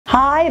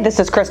Hi, this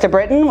is Krista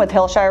Britton with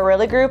Hillshire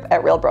Realty Group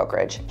at Real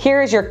Brokerage.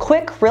 Here is your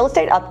quick real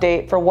estate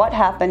update for what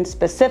happened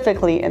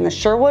specifically in the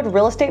Sherwood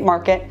real estate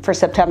market for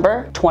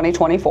September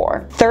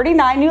 2024.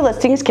 39 new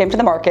listings came to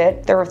the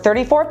market. There were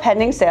 34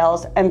 pending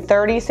sales and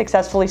 30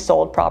 successfully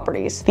sold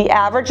properties. The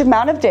average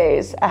amount of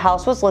days a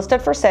house was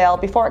listed for sale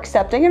before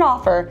accepting an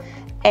offer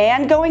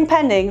and going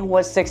pending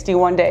was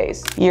 61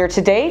 days. Year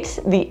to date,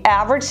 the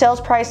average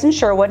sales price in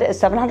Sherwood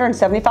is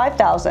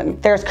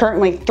 $775,000. There's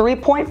currently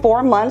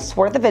 3.4 months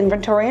worth of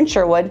inventory in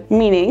Sherwood,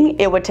 meaning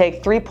it would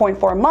take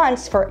 3.4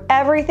 months for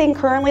everything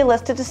currently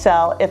listed to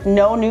sell if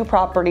no new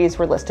properties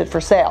were listed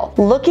for sale.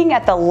 Looking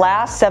at the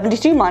last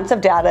 72 months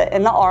of data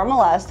in the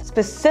RMLS,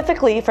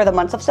 specifically for the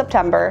months of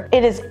September,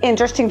 it is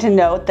interesting to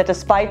note that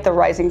despite the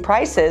rising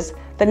prices,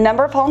 the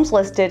number of homes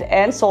listed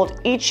and sold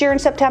each year in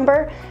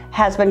September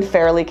has been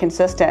fairly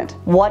consistent.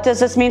 What does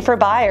this mean for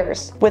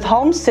buyers? With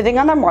homes sitting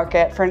on the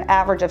market for an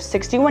average of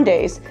 61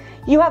 days,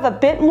 you have a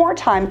bit more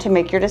time to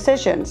make your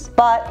decisions,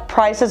 but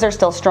prices are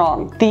still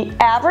strong. The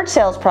average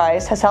sales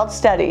price has held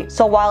steady,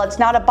 so while it's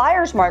not a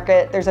buyer's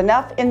market, there's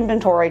enough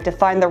inventory to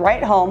find the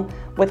right home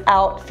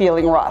without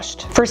feeling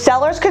rushed. For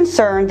sellers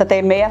concerned that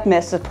they may have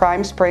missed the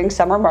prime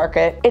spring-summer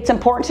market, it's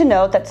important to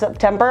note that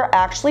September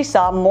actually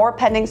saw more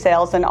pending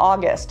sales than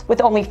August,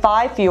 with only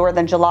 5 fewer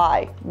than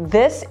July.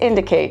 This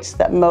indicates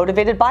that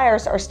motivated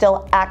buyers are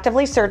still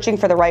actively searching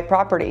for the right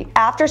property.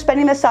 After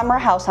spending the summer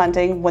house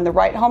hunting, when the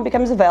right home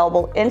becomes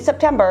available in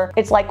September,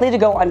 it's likely to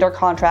go under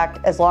contract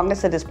as long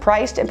as it is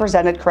priced and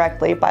presented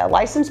correctly by a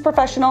licensed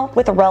professional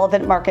with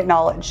relevant market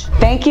knowledge.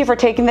 Thank you for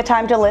taking the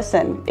time to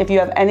listen. If you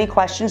have any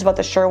questions about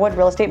the Sherwood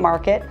real estate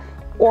market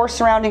or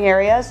surrounding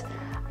areas,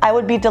 I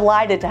would be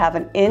delighted to have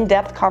an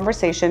in-depth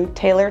conversation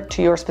tailored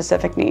to your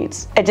specific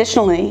needs.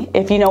 Additionally,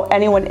 if you know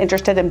anyone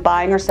interested in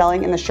buying or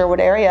selling in the Sherwood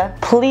area,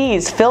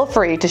 please feel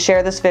free to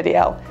share this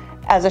video.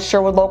 As a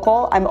Sherwood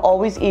local, I'm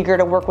always eager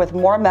to work with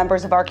more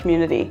members of our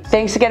community.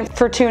 Thanks again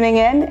for tuning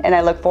in, and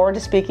I look forward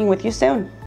to speaking with you soon.